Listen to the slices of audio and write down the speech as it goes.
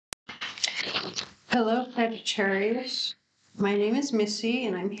Hello, Sagittarius. My name is Missy,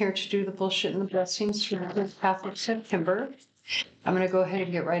 and I'm here to do the bullshit and the blessings for the first half of September. I'm going to go ahead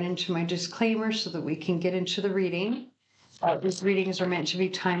and get right into my disclaimer so that we can get into the reading. These readings are meant to be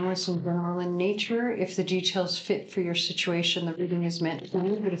timeless and general in nature. If the details fit for your situation, the reading is meant for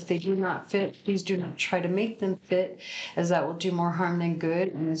you, but if they do not fit, please do not try to make them fit, as that will do more harm than good,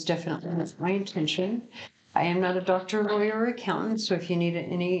 and is definitely not my intention. I am not a doctor, lawyer, or accountant, so if you need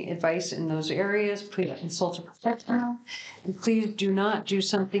any advice in those areas, please consult a professional. And please do not do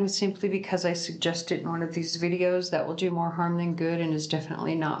something simply because I suggest it in one of these videos. That will do more harm than good and is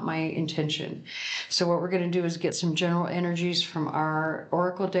definitely not my intention. So what we're going to do is get some general energies from our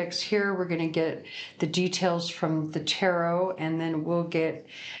oracle decks here. We're going to get the details from the tarot, and then we'll do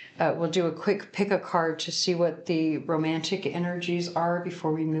a quick pick a card to see what the romantic energies are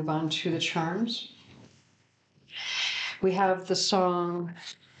before we move on to the charms. We have the song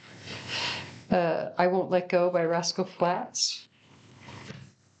I Won't Let Go by Rascal Flatts.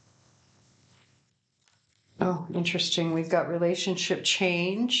 Oh, interesting. We've got relationship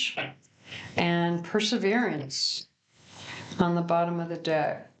change and perseverance on the bottom of the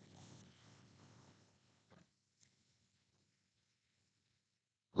deck.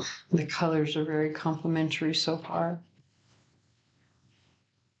 The colors are very complementary so far.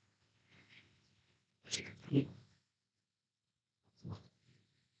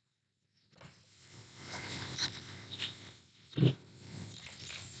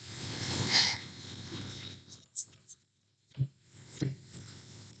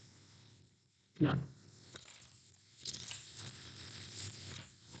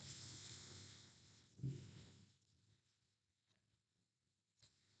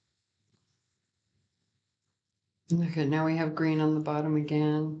 Okay, now we have green on the bottom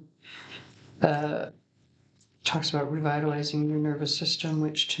again. Talks about revitalizing your nervous system,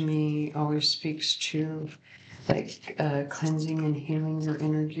 which to me always speaks to like cleansing and healing your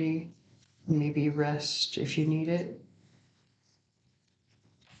energy. Maybe rest if you need it.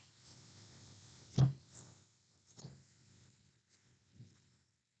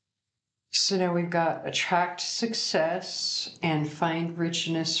 So now we've got attract success and find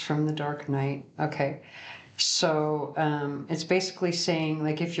richness from the dark night. Okay. So it's basically saying,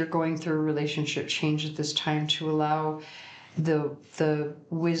 like, if you're going through a relationship change at this time, to allow the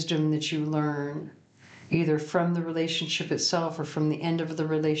wisdom that you learn either from the relationship itself or from the end of the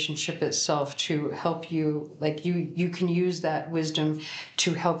relationship itself to help you, like you can use that wisdom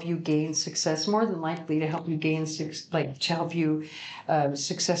to help you gain success, more than likely to help you gain, to help you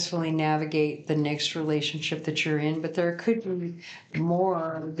successfully navigate the next relationship that you're in. But there could be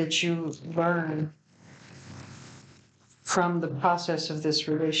more that you learn from the process of this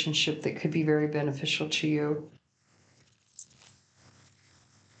relationship that could be very beneficial to you.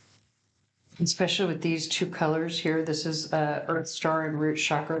 Especially with these two colors here. This is Earth Star and Root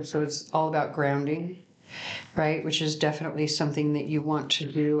Chakra, so it's all about grounding, right? Which is definitely something that you want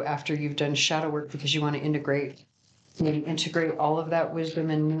to do after you've done shadow work, because you want to integrate all of that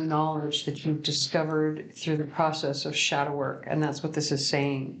wisdom and new knowledge that you've discovered through the process of shadow work. And that's what this is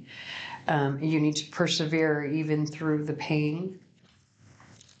saying. You need to persevere even through the pain.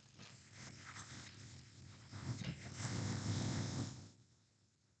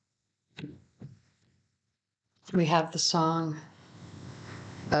 We have the song,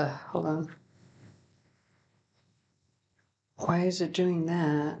 hold on. Why is it doing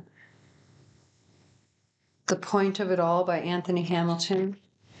that? The Point of It All by Anthony Hamilton.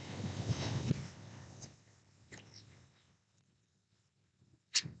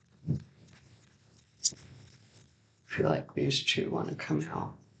 I feel like these two want to come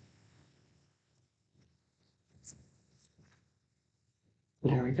out.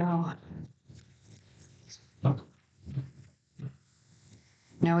 There we go.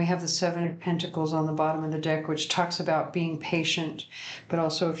 Now we have the Seven of Pentacles on the bottom of the deck, which talks about being patient. But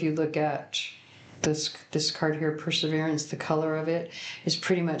also, if you look at this card here, Perseverance, the color of it is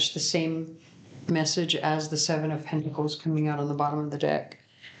pretty much the same message as the Seven of Pentacles coming out on the bottom of the deck.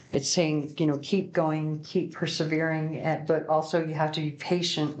 It's saying, keep going, keep persevering, but also you have to be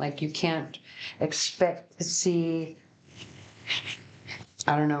patient. Like, you can't expect to see,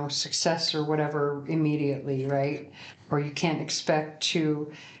 I don't know, success or whatever immediately, right? Or you can't expect to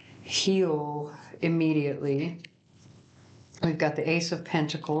heal immediately. We've got the Ace of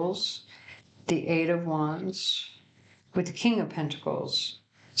Pentacles, the Eight of Wands, with the King of Pentacles.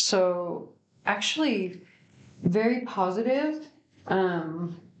 So actually very positive,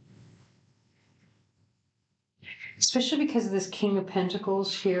 especially because of this King of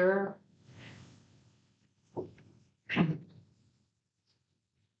Pentacles here.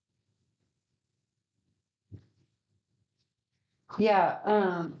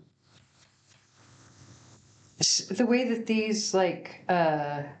 Yeah, the way that these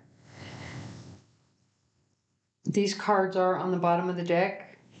cards are on the bottom of the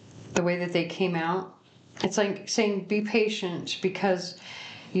deck, the way that they came out, it's like saying be patient because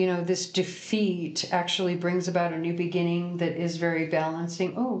this defeat actually brings about a new beginning that is very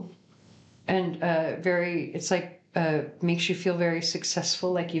balancing. Oh, and it's like makes you feel very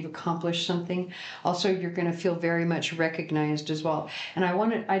successful, like you've accomplished something. Also, you're going to feel very much recognized as well. And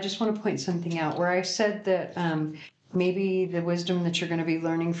I just want to point something out where I said that maybe the wisdom that you're going to be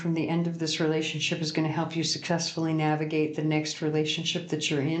learning from the end of this relationship is going to help you successfully navigate the next relationship that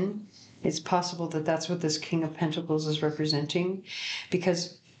you're in. It's possible that that's what this King of Pentacles is representing,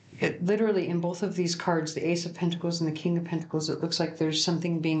 because literally in both of these cards, the Ace of Pentacles and the King of Pentacles, it looks like there's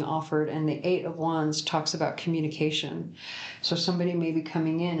something being offered, and the Eight of Wands talks about communication. So somebody may be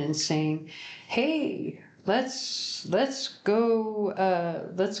coming in and saying, hey, let's go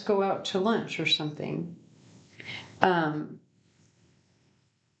out to lunch or something.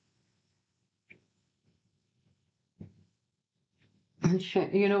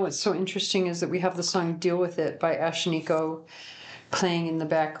 What's so interesting is that we have the song Deal With It by Ashaniko playing in the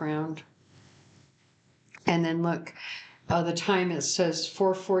background. And then look, the time, it says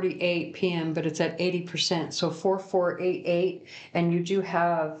 4:48 p.m., but it's at 80%. So 4488, and you do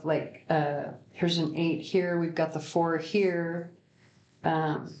have here's an 8 here. We've got the 4 here.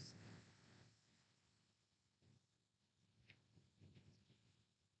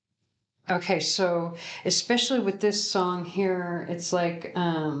 Okay, so especially with this song here, it's like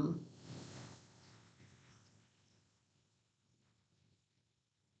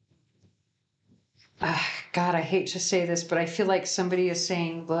God, I hate to say this, but I feel like somebody is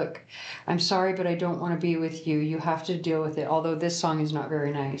saying, look, I'm sorry, but I don't want to be with you. You have to deal with it. Although this song is not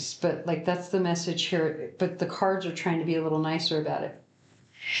very nice, but like that's the message here. But the cards are trying to be a little nicer about it.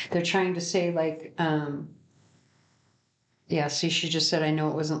 They're trying to say yeah, see, she just said, I know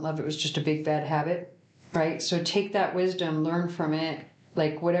it wasn't love. It was just a big bad habit, right? So take that wisdom, learn from it.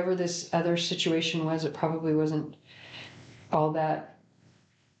 Like whatever this other situation was, it probably wasn't all that.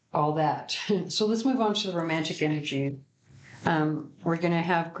 So let's move on to the romantic energy. We're going to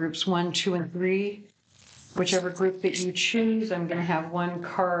have groups 1, 2, and 3. Whichever group that you choose, I'm going to have one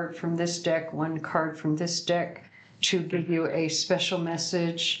card from this deck, one card from this deck to give you a special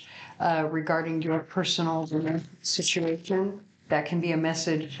message regarding your personal situation. That can be a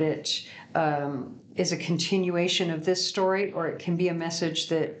message that is a continuation of this story, or it can be a message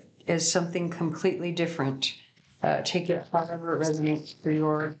that is something completely different. Take it however it resonates for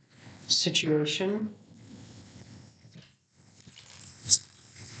your situation.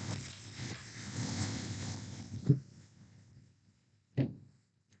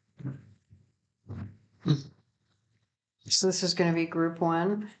 So this is going to be group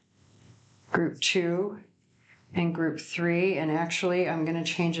 1, group 2, and group 3. And actually, I'm going to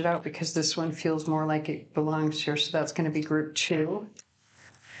change it out because this one feels more like it belongs here. So that's going to be group 2.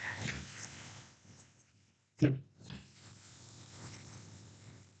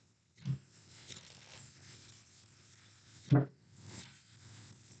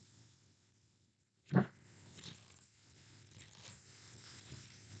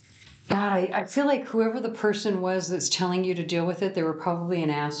 God, I feel like whoever the person was that's telling you to deal with it, they were probably an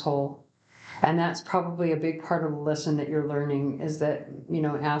asshole. And that's probably a big part of the lesson that you're learning is that,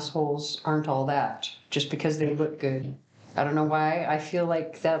 assholes aren't all that just because they look good. I don't know why I feel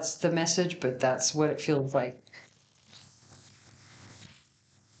like that's the message, but that's what it feels like.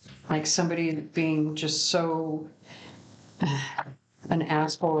 Like somebody being just so an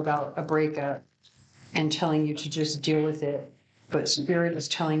asshole about a breakup and telling you to just deal with it. But Spirit is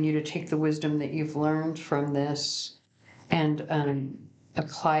telling you to take the wisdom that you've learned from this and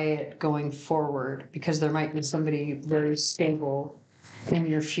apply it going forward, because there might be somebody very stable in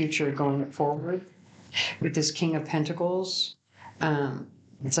your future going forward. With this King of Pentacles,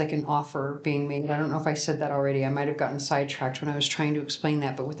 it's like an offer being made. I don't know if I said that already. I might have gotten sidetracked when I was trying to explain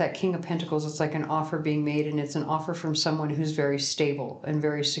that. But with that King of Pentacles, it's like an offer being made, and it's an offer from someone who's very stable and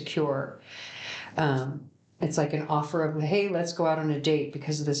very secure. It's like an offer of, hey, let's go out on a date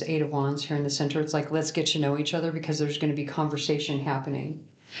because of this Eight of Wands here in the center. It's like, let's get to know each other because there's going to be conversation happening.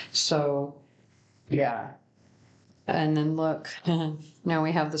 So, yeah. And then look, now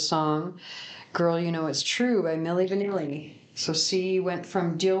we have the song, Girl, You Know It's True by Milli Vanilli. So see, went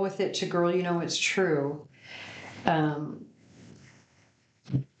from deal with it to girl, you know it's true. And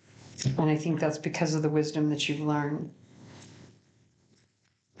I think that's because of the wisdom that you've learned.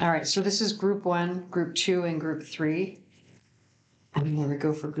 All right, so this is group 1, group 2, and group 3. And here we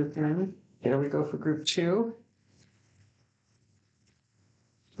go for group 1. There we go for group 2.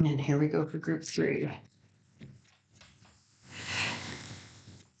 And here we go for group 3.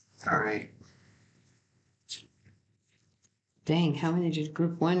 All right. Dang, how many did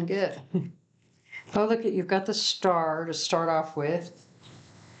group 1 get? Oh, look at, you've got the Star to start off with.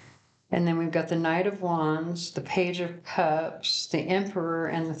 And then we've got the Knight of Wands, the Page of Cups, the Emperor,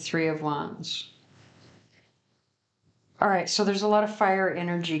 and the Three of Wands. All right, so there's a lot of fire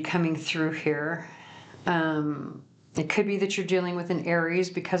energy coming through here. It could be that you're dealing with an Aries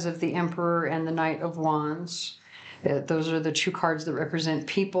because of the Emperor and the Knight of Wands. Those are the 2 cards that represent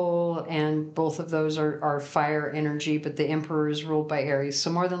people, and both of those are fire energy, but the Emperor is ruled by Aries. So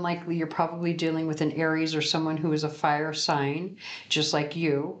more than likely, you're probably dealing with an Aries or someone who is a fire sign, just like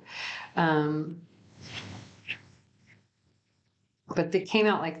you. But they came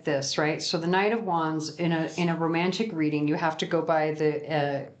out like this, right? So the Knight of Wands, in a romantic reading, you have to go by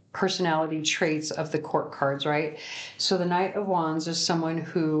the personality traits of the court cards, right? So the Knight of Wands is someone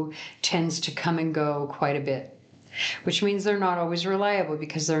who tends to come and go quite a bit, which means they're not always reliable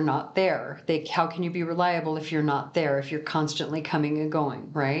because they're not there. How can you be reliable if you're not there, if you're constantly coming and going,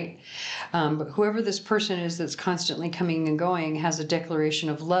 right? But whoever this person is that's constantly coming and going has a declaration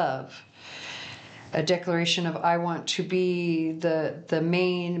of love, a declaration of, I want to be the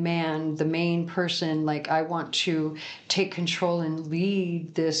main man, the main person, like I want to take control and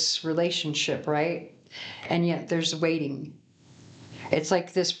lead this relationship, right? And yet there's waiting. It's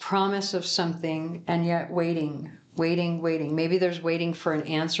like this promise of something and yet waiting. Maybe there's waiting for an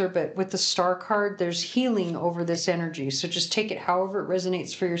answer, but with the Star card, there's healing over this energy. So just take it however it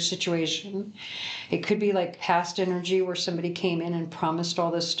resonates for your situation. It could be like past energy where somebody came in and promised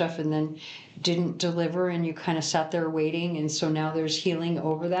all this stuff and then didn't deliver, and you kind of sat there waiting, and so now there's healing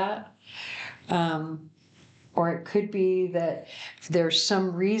over that. Or it could be that there's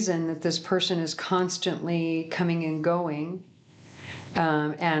some reason that this person is constantly coming and going.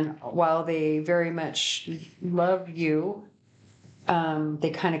 And while they very much love you,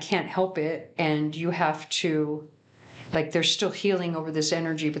 they kind of can't help it. And you have to, like, there's still healing over this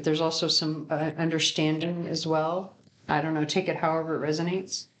energy, but there's also some understanding as well. I don't know, take it however it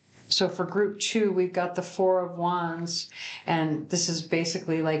resonates. So for group 2, we've got the Four of Wands, and this is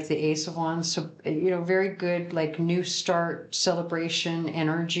basically like the Ace of Wands. So, very good, like new start, celebration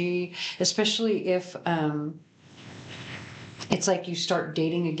energy, especially if, it's like you start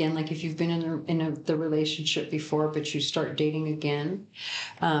dating again, like if you've been in the relationship before, but you start dating again.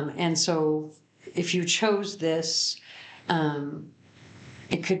 And so if you chose this,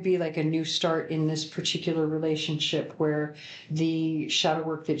 it could be like a new start in this particular relationship where the shadow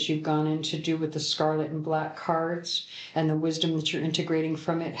work that you've gone in to do with the Scarlet and Black cards and the wisdom that you're integrating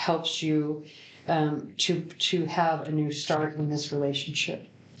from it helps you to have a new start in this relationship.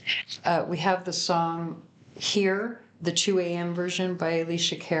 We have the song Here, the 2 a.m. version by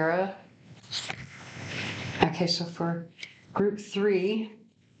Alicia Cara. Okay, so for group 3,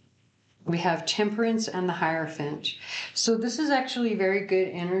 we have Temperance and the Hierophant. So this is actually very good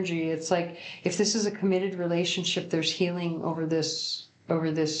energy. It's like if this is a committed relationship, there's healing over this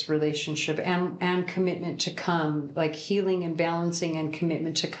relationship and commitment to come, like healing and balancing and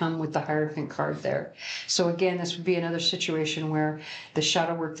commitment to come with the Hierophant card there. So again, this would be another situation where the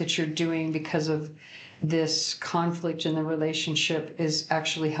shadow work that you're doing because of this conflict in the relationship is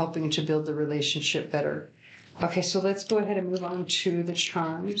actually helping to build the relationship better. Okay, so let's go ahead and move on to the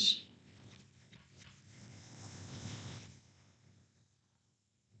charms.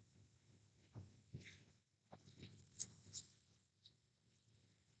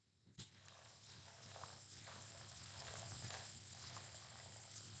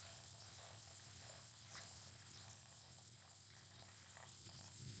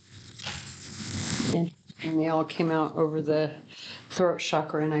 And they all came out over the throat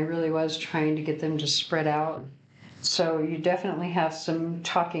chakra, and I really was trying to get them to spread out. So you definitely have some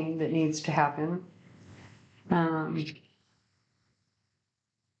talking that needs to happen.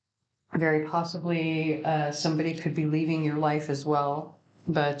 Very possibly somebody could be leaving your life as well,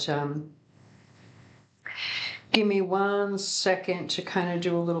 but give me 1 second to kind of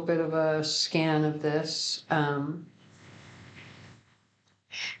do a little bit of a scan of this,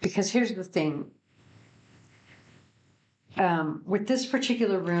 because here's the thing. With this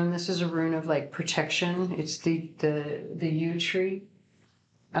particular rune, this is a rune of like protection. It's the yew tree.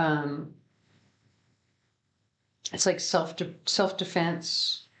 It's like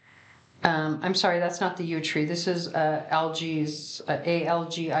self-defense. I'm sorry, that's not the yew tree. This is algiz,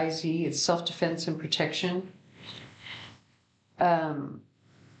 ALGIZ. It's self-defense and protection.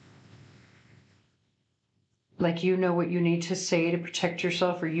 like you know what you need to say to protect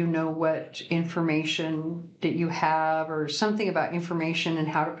yourself, or you know what information that you have, or something about information and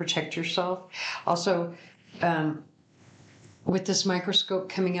how to protect yourself. Also, with this microscope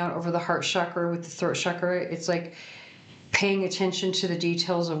coming out over the heart chakra with the throat chakra, it's like paying attention to the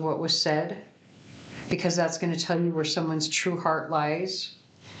details of what was said, because that's going to tell you where someone's true heart lies.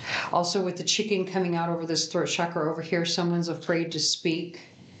 Also, with the chicken coming out over this throat chakra over here, someone's afraid to speak.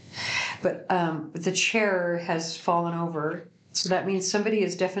 But the chair has fallen over. So that means somebody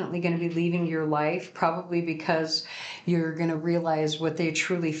is definitely going to be leaving your life, probably because you're going to realize what they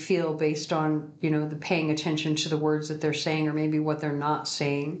truly feel based on, you know, the paying attention to the words that they're saying, or maybe what they're not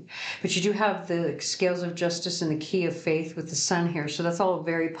saying. But you do have the scales of justice and the key of faith with the sun here. So that's all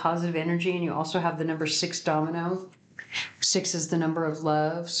very positive energy. And you also have the number 6 domino. 6 is the number of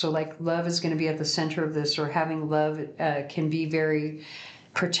love. So like love is going to be at the center of this, or having love can be very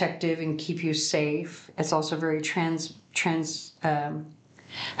protective and keep you safe. It's also very I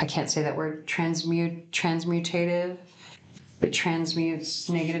can't say that word, transmutative. It transmutes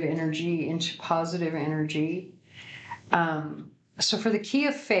negative energy into positive energy. So for the key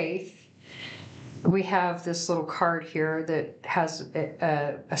of faith, we have this little card here that has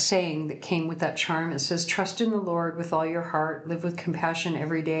a saying that came with that charm. It says, trust in the Lord with all your heart, live with compassion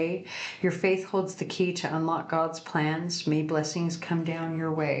every day. Your faith holds the key to unlock God's plans. May blessings come down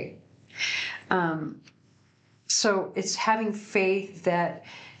your way. So it's having faith that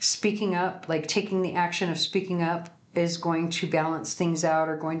speaking up, like taking the action of speaking up, is going to balance things out,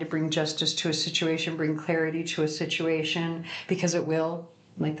 or going to bring justice to a situation, bring clarity to a situation, because it will.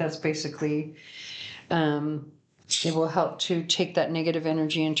 Like that's basically, it will help to take that negative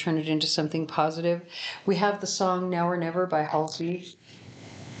energy and turn it into something positive. We have the song Now or Never by Halsey.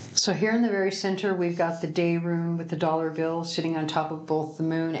 So here in the very center, we've got the day rune with the dollar bill sitting on top of both the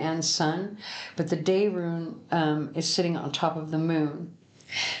moon and sun. But the day rune is sitting on top of the moon.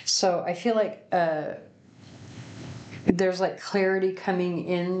 So I feel like there's like clarity coming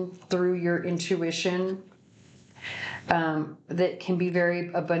in through your intuition. That can be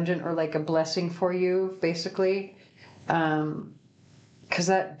very abundant, or like a blessing for you, basically. Because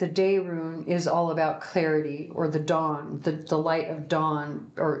the day rune is all about clarity, or the dawn, the light of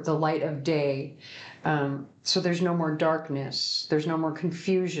dawn, or the light of day. So there's no more darkness. There's no more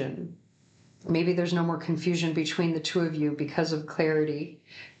confusion. Maybe there's no more confusion between the two of you because of clarity,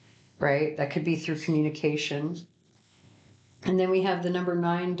 right? That could be through communication. And then we have the number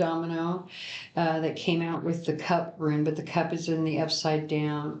 9 domino that came out with the cup rune, but the cup is in the upside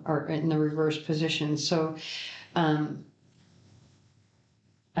down, or in the reverse position. So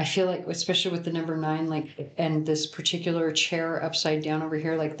I feel like, especially with the number 9, like, and this particular chair upside down over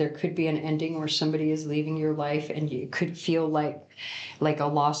here, like there could be an ending where somebody is leaving your life, and you could feel like a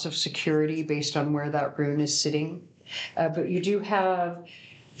loss of security based on where that rune is sitting. But you do have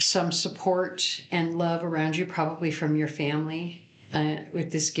some support and love around you, probably from your family,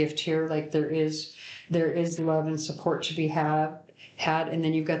 with this gift here. Like there is love and support to be had. And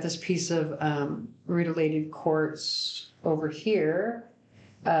then you've got this piece of rutilated quartz over here,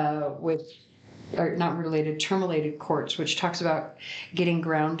 or not rutilated, tourmalated quartz, which talks about getting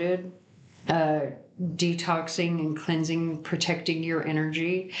grounded, detoxing and cleansing, protecting your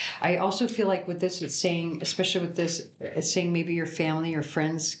energy. I also feel like with this, it's saying, especially with this, it's saying maybe your family or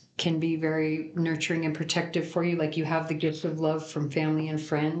friends can be very nurturing and protective for you. Like you have the gift of love from family and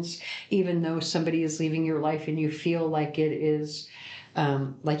friends, even though somebody is leaving your life and you feel like it is,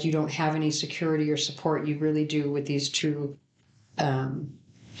 like you don't have any security or support. You really do with these two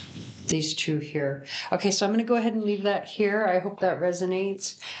here. Okay, so I'm going to go ahead and leave that here. I hope that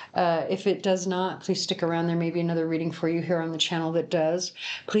resonates. If it does not, please stick around. There may be another reading for you here on the channel that does.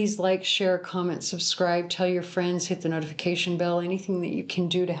 Please like, share, comment, subscribe, tell your friends, hit the notification bell, anything that you can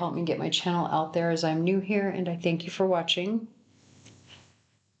do to help me get my channel out there, as I'm new here, and I thank you for watching.